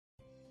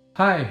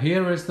Hi,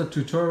 here is the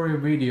tutorial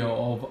video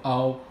of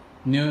our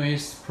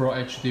newest Pro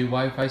HD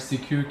Wi-Fi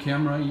secure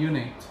camera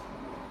unit.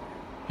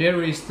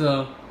 Here is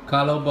the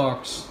color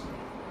box.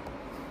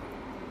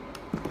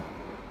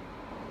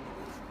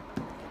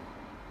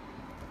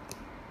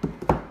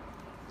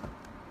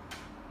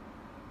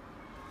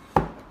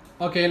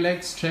 Okay,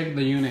 let's check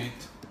the unit.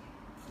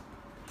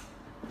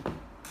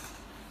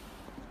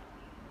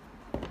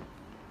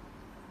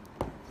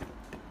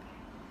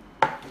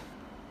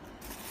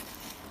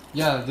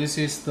 Yeah, this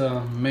is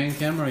the main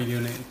camera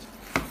unit.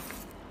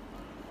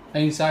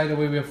 Inside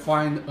we will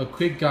find a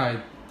quick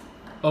guide.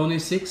 Only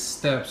 6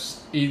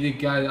 steps, easy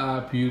guide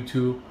up you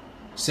to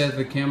set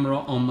the camera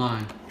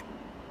online.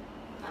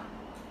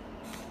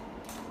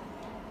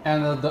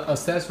 And the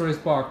accessories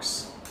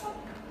box.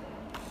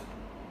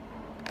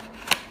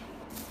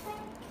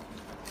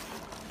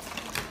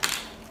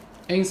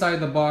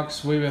 Inside the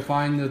box we will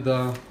find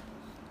the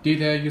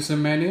detailed user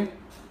manual,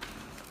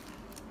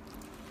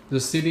 the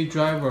CD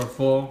driver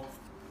for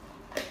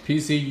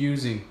PC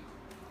using,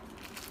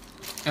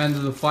 and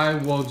the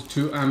 5V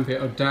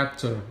 2A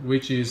adapter,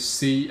 which is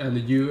C and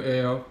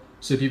UL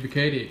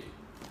certificated,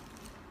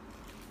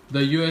 the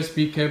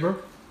USB cable,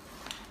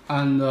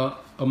 and a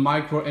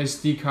micro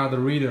SD card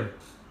reader.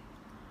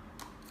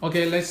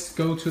 Okay, let's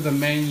go to the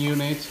main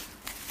unit.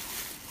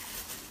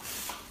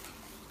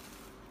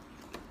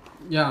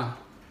 Yeah.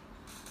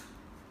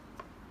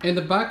 In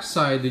the back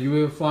side you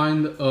will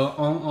find a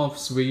on-off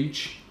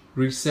switch,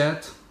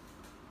 reset,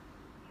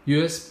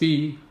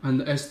 USB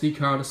and SD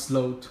card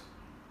slot.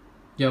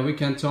 Yeah, we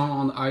can turn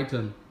on the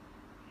item.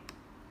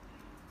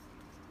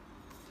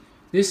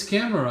 This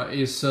camera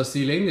is a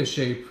cylinder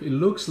shape. It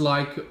looks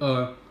like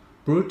a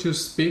Bluetooth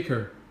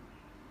speaker.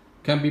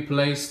 Can be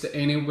placed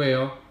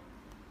anywhere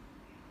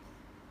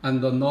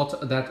and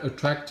not that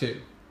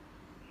attractive.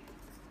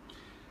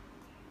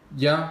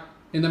 Yeah,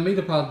 in the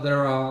middle part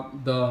there are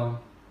the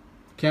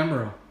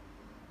camera.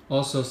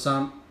 Also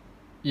some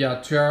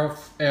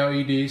 12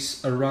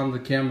 LEDs around the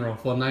camera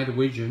for night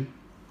vision.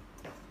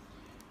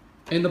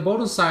 In the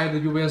bottom side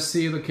you will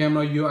see the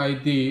camera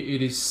UID.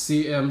 It is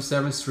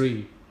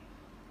CM73.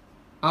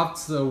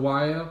 After a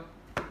while,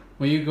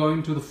 when you go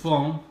into the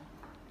phone,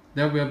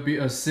 there will be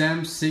a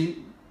same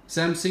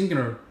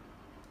signal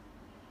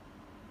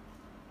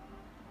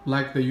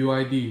like the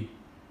UID.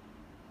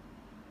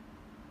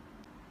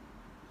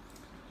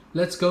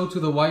 Let's go to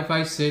the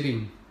Wi-Fi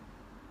setting.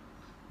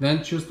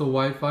 Then choose the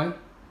Wi-Fi.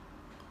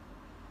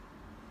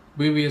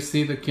 We will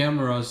see the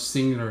camera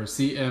signal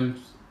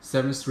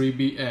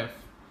CM73BF.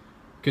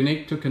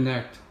 Connect to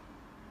connect.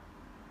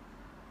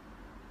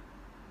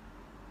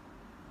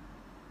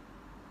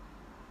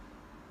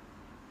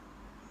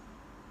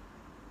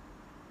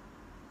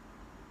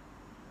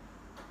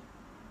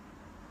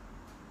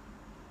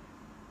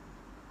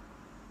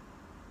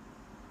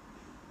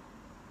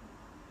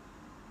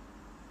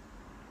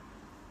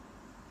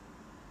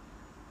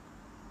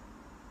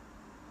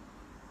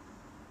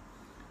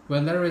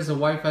 When there is a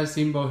Wi-Fi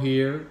symbol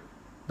here,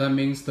 that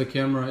means the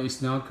camera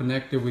is now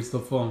connected with the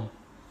phone.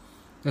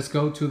 Let's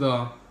go to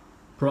the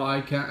Pro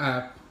Icon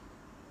app.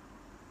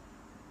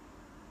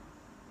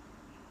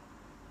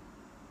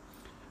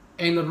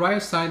 In the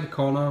right side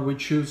corner, we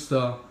choose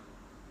the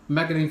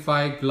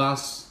magnifying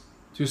glass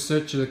to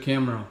search the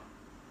camera.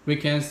 We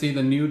can see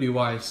the new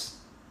device.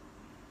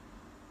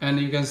 And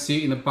you can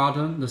see in the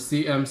bottom, the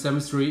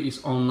CM73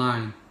 is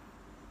online.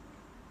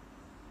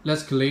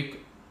 Let's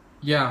click.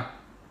 Yeah,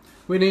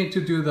 we need to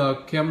do the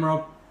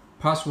camera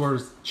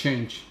password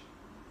change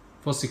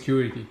for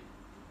security.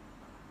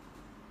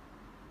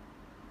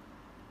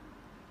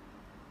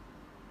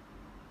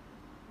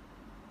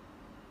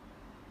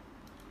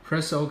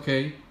 Press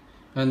OK,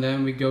 and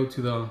then we go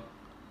to the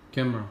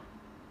camera.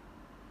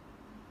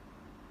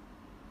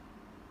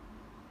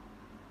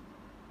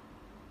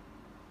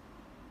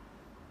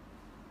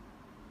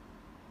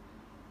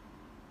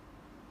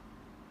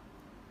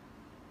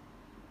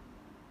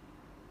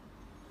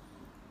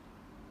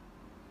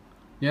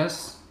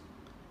 Yes,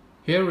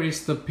 here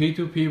is the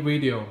P2P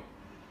video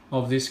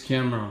of this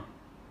camera.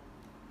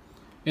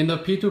 In the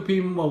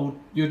P2P mode,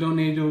 you don't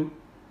need a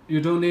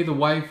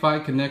Wi-Fi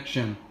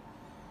connection.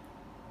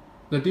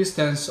 The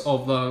distance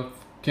of the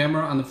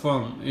camera and the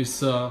phone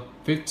is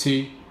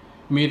 50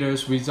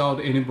 meters without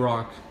any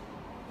block.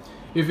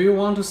 If you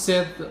want to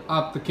set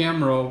up the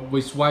camera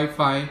with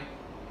Wi-Fi,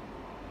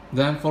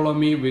 then follow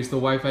me with the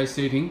Wi-Fi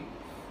setting.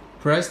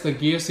 Press the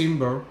gear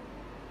symbol,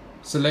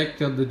 select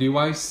the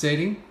device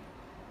setting,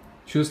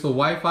 choose the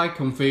Wi-Fi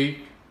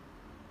config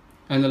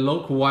and the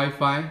local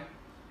Wi-Fi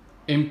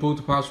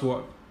input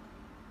password.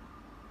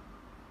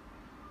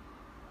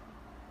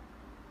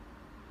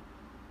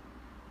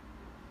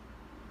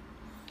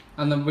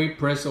 And then we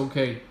press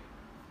OK.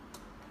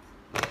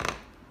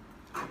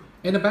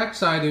 In the back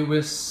side you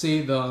will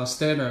see the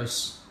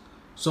status.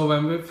 So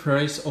when we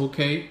press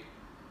OK,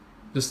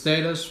 the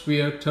status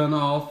will turn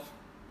off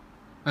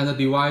and the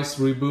device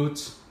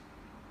reboots.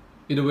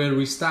 It will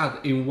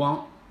restart in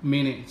 1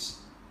 minute.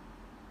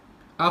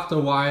 After a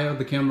while,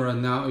 the camera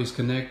now is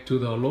connected to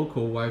the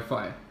local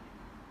Wi-Fi.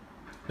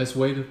 Let's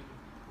wait.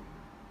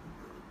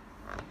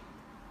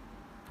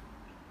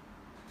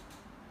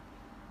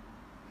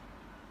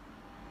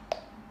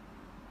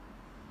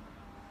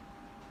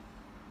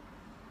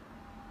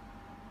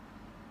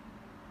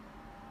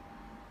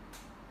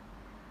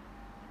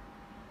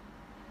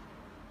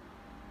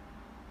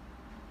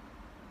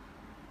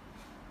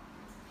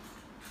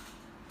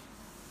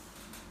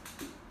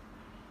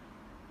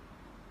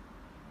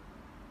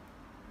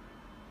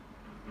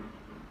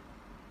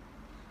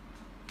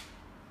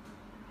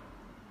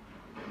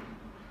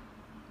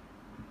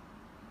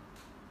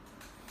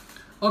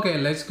 Okay,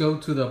 let's go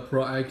to the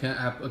Pro Icon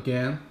app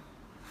again.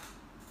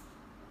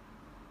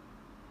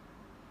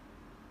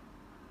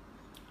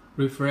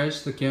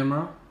 Refresh the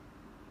camera.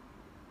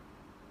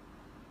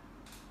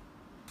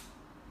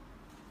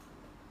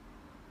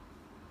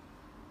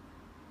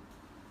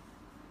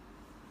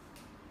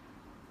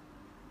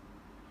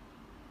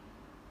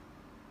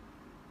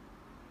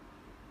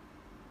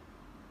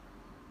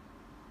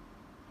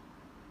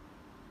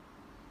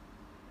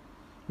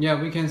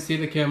 Yeah, we can see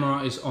the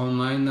camera is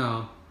online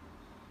now.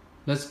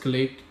 Let's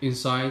click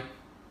inside.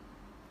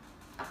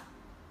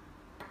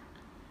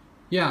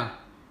 Yeah,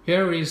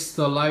 here is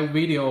the live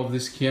video of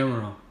this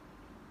camera.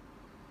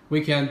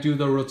 We can do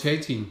the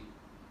rotating.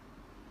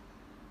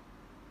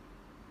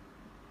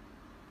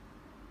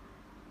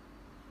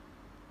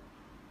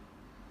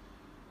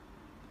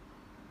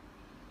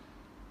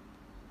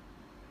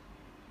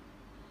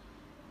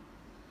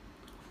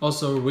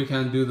 Also, we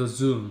can do the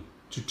zoom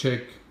to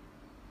check.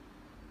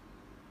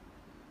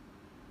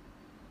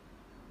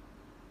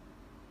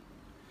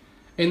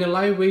 In the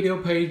live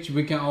video page,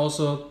 we can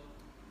also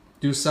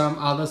do some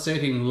other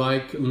setting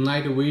like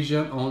night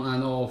vision on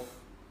and off.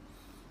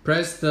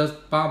 Press the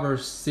barber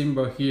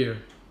symbol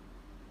here.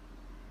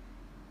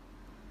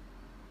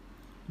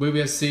 We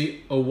will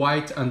see a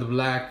white and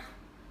black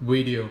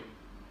video.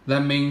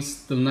 That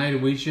means the night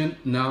vision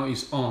now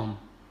is on.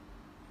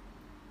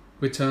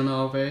 We turn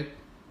off it.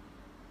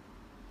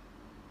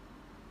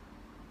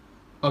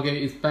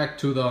 Okay, it's back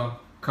to the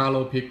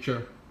color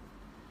picture.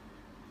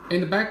 In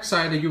the back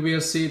side, you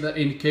will see the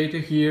indicator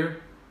here.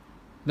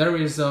 There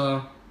is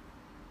a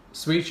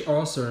switch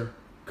also.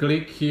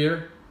 Click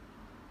here.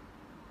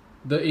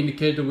 The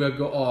indicator will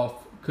go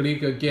off.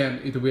 Click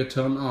again, it will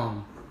turn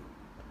on.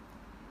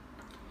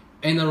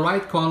 In the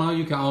right corner,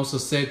 you can also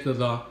set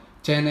the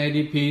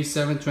 1080p,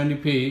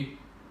 720p,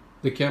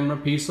 the camera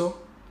pixel.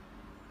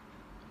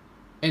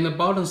 In the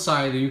bottom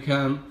side, you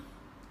can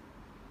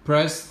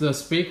press the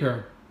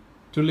speaker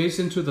to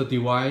listen to the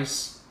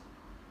device.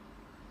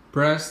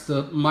 Press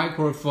the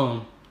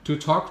microphone to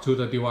talk to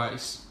the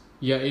device.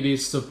 Yeah, it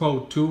is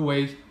support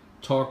two-way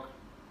talk.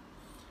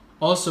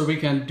 Also, we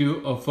can do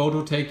a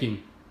photo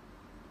taking.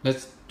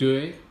 Let's do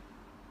it.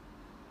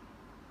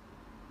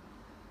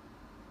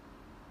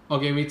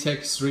 Okay, we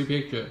take 3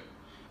 pictures.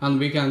 And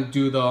we can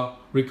do the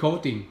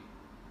recording,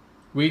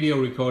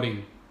 video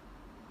recording.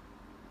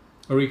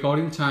 A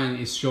recording time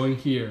is showing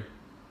here.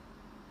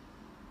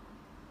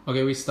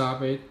 Okay, we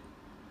stop it.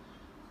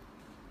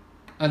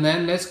 And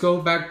then let's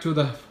go back to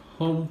the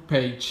home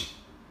page.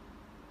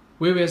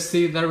 We will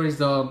see there is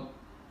a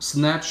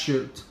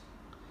snapshot.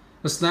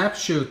 A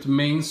snapshot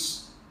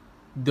means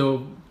the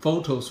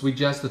photos we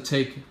just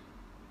take.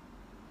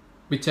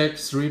 We take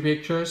 3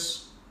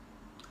 pictures,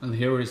 and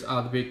here is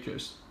other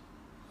pictures.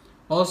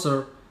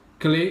 Also,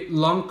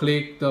 long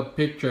click the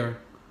picture.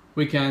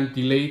 We can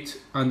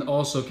delete and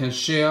also can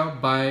share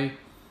by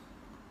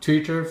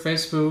Twitter,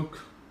 Facebook,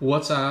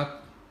 WhatsApp,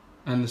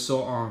 and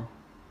so on.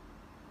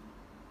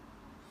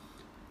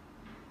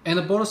 And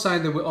the bottom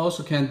side, we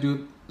also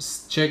can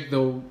check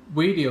the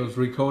videos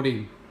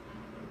recording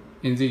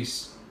in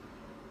this.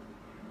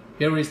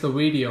 Here is the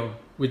video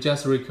we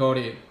just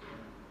recorded.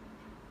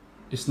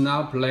 It's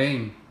now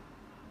playing.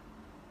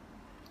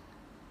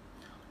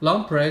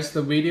 Long press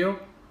the video.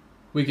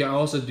 We can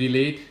also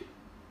delete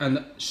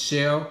and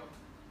share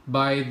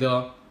by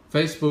the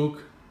Facebook,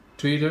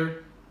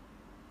 Twitter,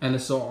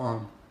 and so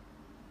on.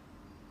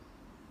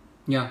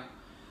 Yeah,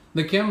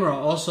 the camera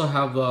also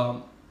have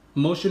a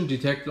motion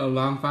detect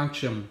alarm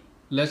function.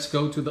 Let's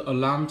go to the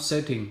alarm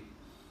setting.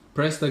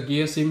 Press the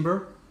gear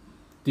symbol,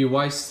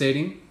 device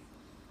setting,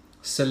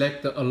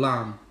 select the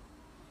alarm.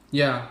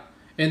 Yeah,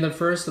 in the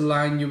first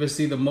line you will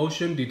see the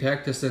motion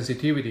detector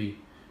sensitivity.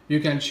 You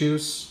can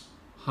choose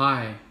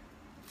high.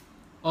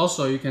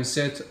 Also, you can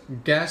set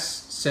gas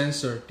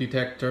sensor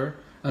detector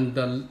and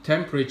the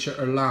temperature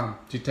alarm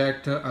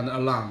detector and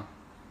alarm.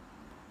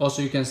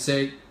 Also, you can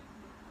set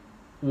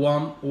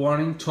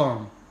warning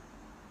tone.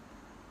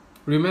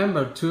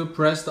 Remember to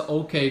press the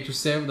OK to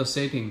save the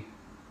setting.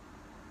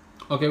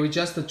 Okay, we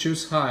just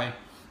choose high.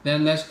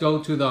 Then let's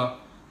go to the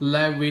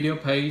live video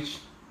page.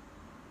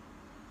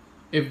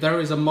 If there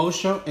is a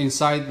motion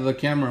inside the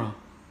camera,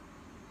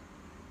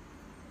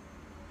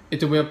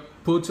 it will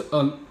put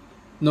a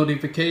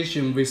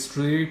notification with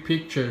 3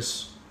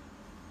 pictures.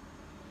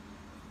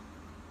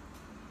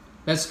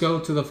 Let's go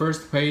to the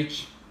first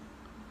page.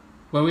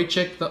 When we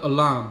check the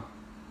alarm,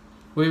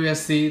 we will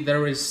see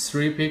there is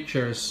 3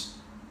 pictures.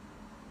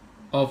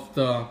 of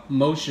the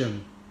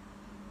motion.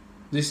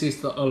 This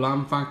is the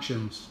alarm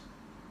functions.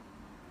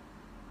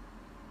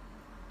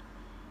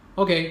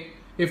 Okay,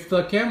 if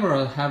the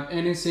camera have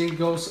anything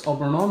goes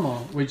over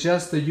normal, we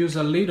just use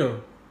a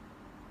leader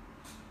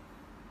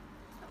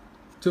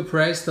to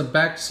press the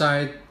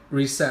backside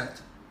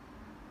reset.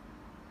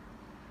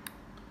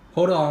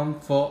 Hold on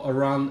for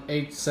around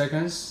 8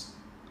 seconds.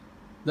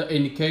 The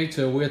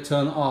indicator will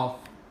turn off,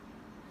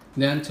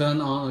 then turn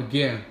on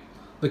again.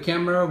 The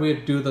camera will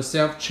do the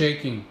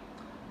self-checking,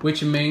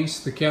 which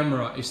means the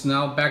camera is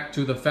now back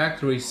to the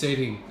factory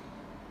setting,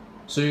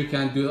 so you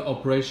can do the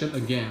operation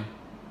again.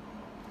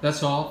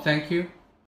 That's all. Thank you.